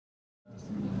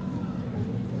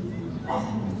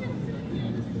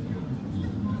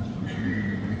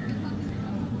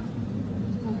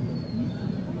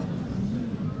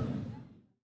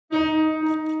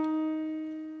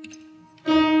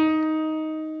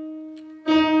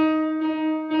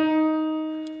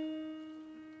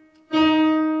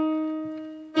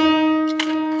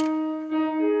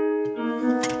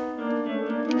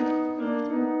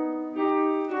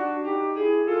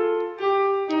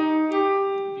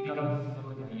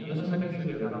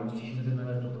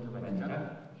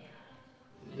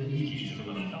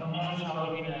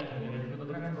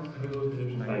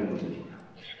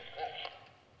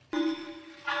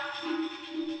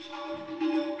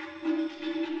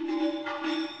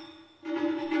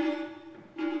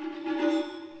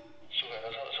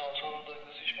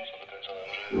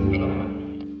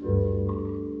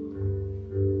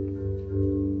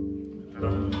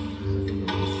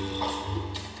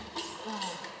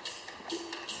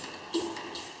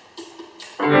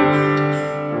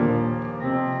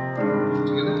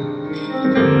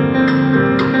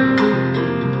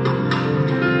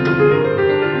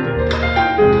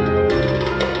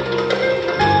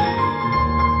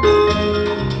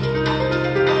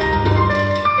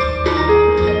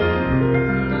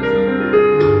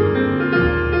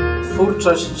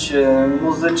Twórczość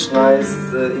muzyczna jest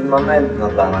immanentna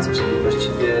dla nas, czyli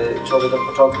właściwie człowiek od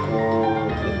początku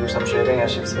jakiegoś tam przejawienia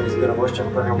się w swoich zbiorowościach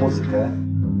uprawia muzykę.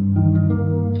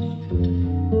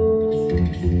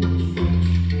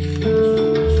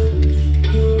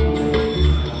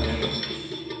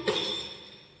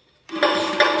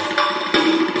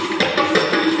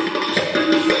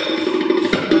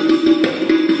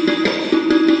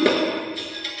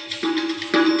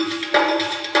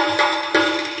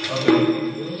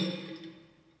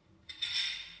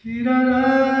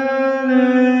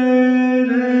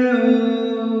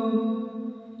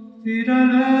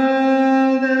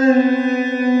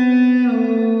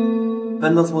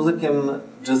 Będąc muzykiem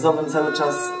jazzowym cały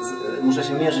czas muszę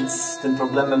się mierzyć z tym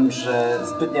problemem, że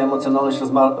zbytnia emocjonalność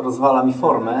rozwala mi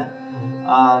formę,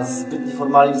 a zbytni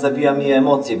formalizm zabija mi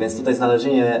emocje, więc tutaj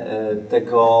znalezienie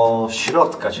tego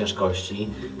środka ciężkości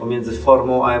pomiędzy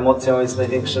formą a emocją jest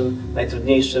największym,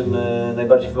 najtrudniejszym,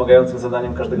 najbardziej wymagającym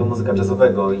zadaniem każdego muzyka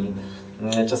jazzowego i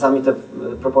czasami te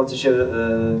proporcje się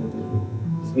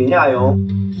zmieniają.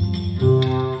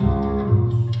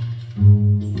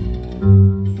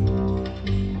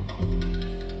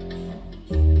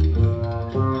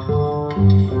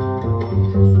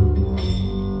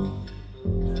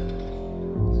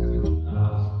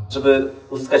 Żeby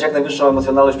uzyskać jak najwyższą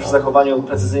emocjonalność przy zachowaniu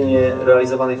precyzyjnie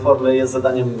realizowanej formy jest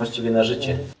zadaniem właściwie na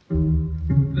życie.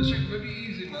 Leszek, maybe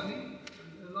easy, buddy.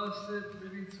 The last set,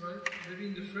 maybe it's right. Maybe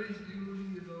in the phrase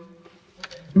you go.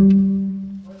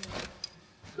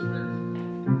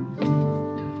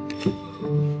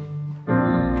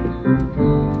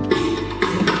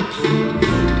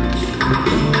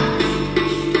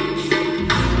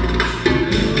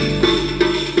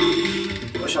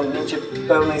 Osiągnięcie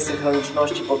pełnej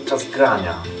synchroniczności podczas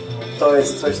grania. To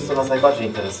jest coś, co nas najbardziej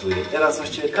interesuje. Teraz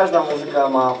właściwie każda muzyka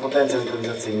ma potencjał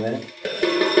improwizacyjny.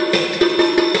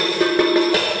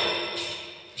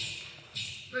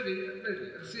 Maybe.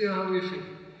 See how we feel.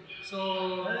 So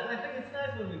I think it's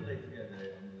nice when we play together.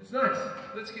 It's nice.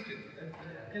 Let's keep it.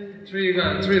 3,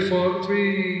 4,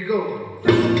 3, go.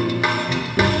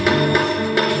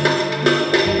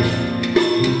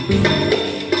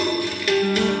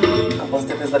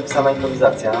 Pozytywnie jest napisana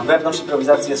improwizacja. Wewnątrz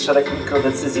improwizacji jest szereg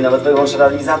mikrodecyzji, nawet wewnątrz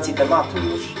realizacji tematu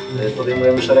już.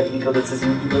 Podejmujemy szereg mikrodecyzji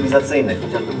improwizacyjnych,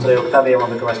 chociażby w której oktawie ja mam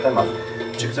wykonać temat,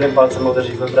 czy którym palcem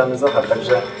uderzyć w wybrany Zohar.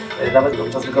 Także nawet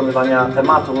podczas wykonywania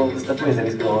tematu występuje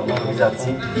zjawisko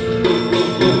improwizacji.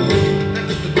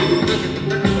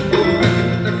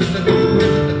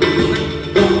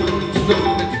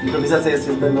 Improwizacja jest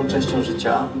niezbędną częścią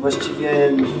życia.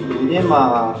 Właściwie nie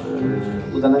ma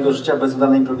udanego życia bez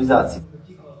udanej improwizacji.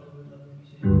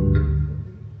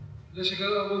 Leszek, I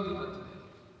won't do that.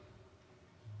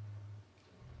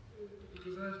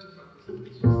 Because I have to practice.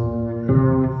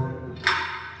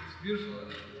 It's beautiful.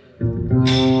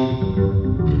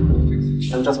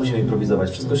 Cały czas musimy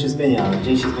improwizować. Wszystko się zmienia.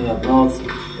 Dzień się zmienia w noc.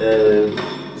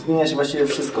 Zmienia się właściwie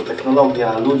wszystko.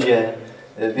 Technologia, ludzie.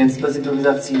 Więc bez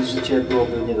improwizacji życie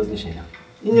byłoby nie do zniesienia.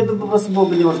 I nie, po prostu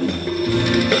byłoby niemożliwe.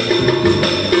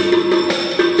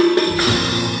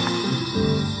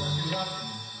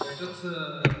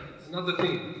 Another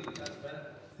thing.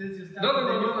 No.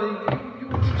 You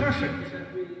were perfect.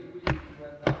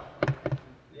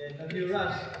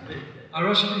 I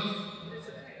rush a bit.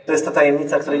 To jest ta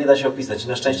tajemnica, której nie da się opisać.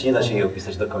 Na szczęście nie da się jej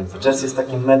opisać do końca. Jazz jest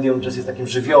takim medium, jazz jest takim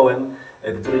żywiołem,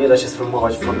 który nie da się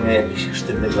sformułować w formie jakichś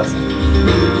sztywnych zasad.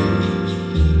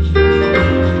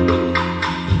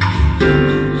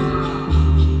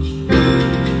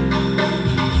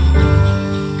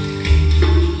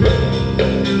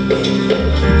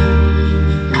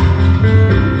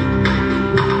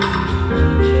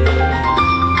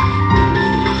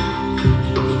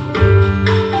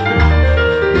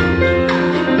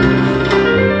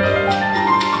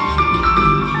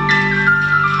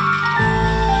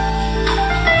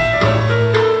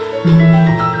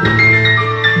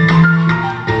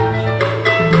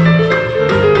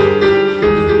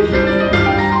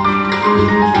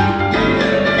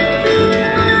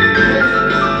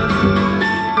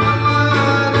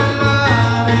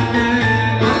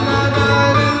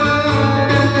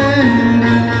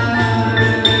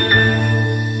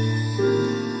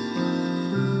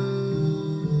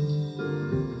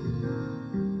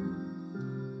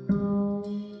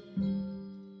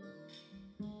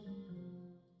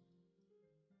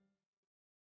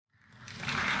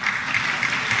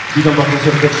 Witam bardzo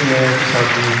serdecznie w sali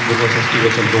Wrocławskiego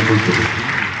Centrum Kultury.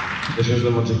 Nazywam się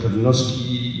Możdżer Danielsson,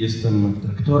 jestem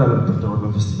dyrektorem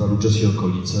repertuarowym festiwalu Jazz i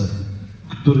Okolice,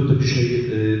 który to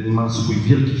dzisiaj ma swój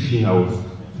wielki finał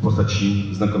w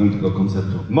postaci znakomitego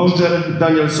koncertu. Możdżer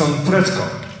Danielsson Fresco.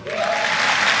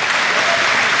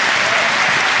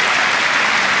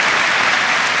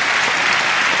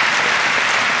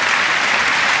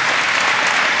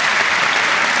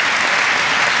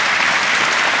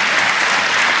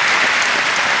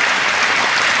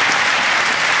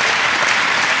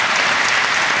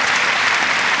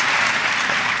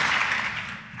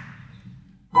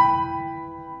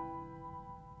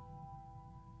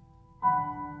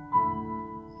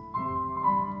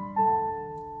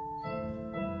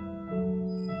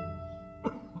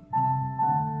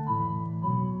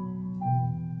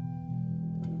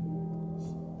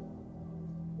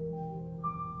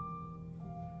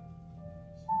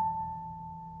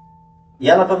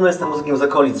 Ja na pewno jestem muzykiem z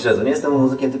okolic jazzu, nie jestem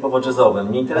muzykiem typowo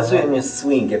jazzowym. Nie interesuje mnie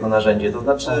swing jako narzędzie, to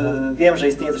znaczy wiem, że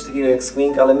istnieje coś takiego jak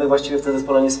swing, ale my właściwie w tym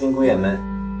zespole nie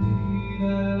swingujemy.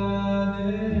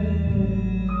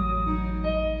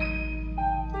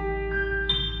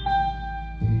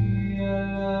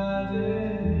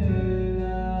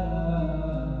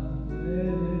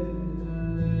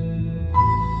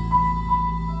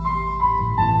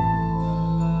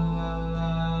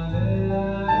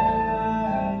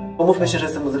 Umówmy się, że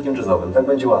jestem muzykiem jazzowym, tak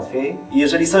będzie łatwiej. I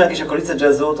jeżeli są jakieś okolice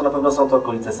jazzu, to na pewno są to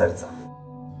okolice serca.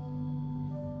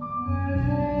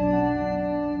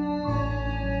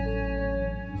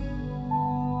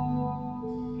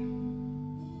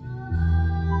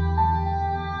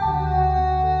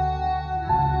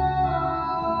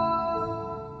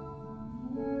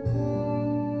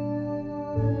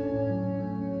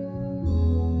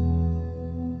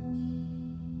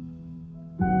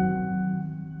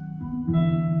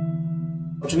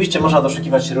 Oczywiście można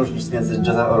doszukiwać się różnic między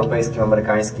jazzem europejskim,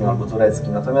 amerykańskim albo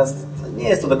tureckim, natomiast nie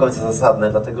jest to do końca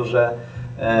zasadne, dlatego że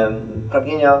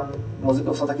pragnienia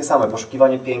muzyków są takie same.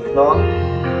 Poszukiwanie piękna,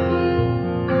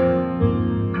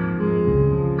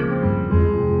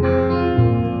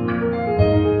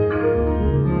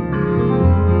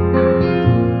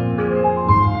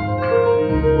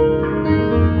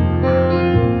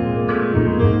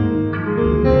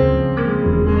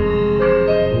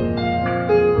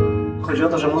 chodzi o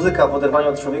to, że muzyka w oderwaniu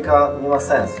od człowieka nie ma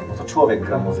sensu, bo to człowiek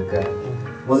gra muzykę.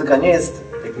 Muzyka nie jest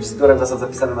jakimś zbiorem zasad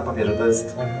zapisanym na papierze, to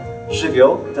jest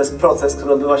żywioł, to jest proces,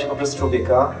 który odbywa się poprzez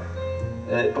człowieka,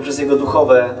 poprzez jego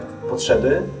duchowe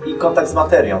potrzeby i kontakt z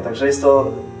materią. Także jest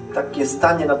to takie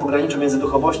stanie na pograniczu między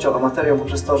duchowością a materią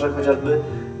poprzez to, że chociażby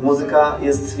muzyka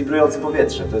jest wibrującym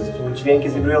powietrzem, to jest dźwięk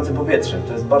jest wibrującym powietrzem,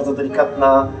 to jest bardzo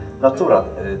delikatna natura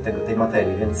tej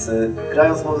materii, więc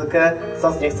grając muzykę,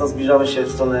 chcąc nie chcąc zbliżamy się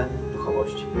w stronę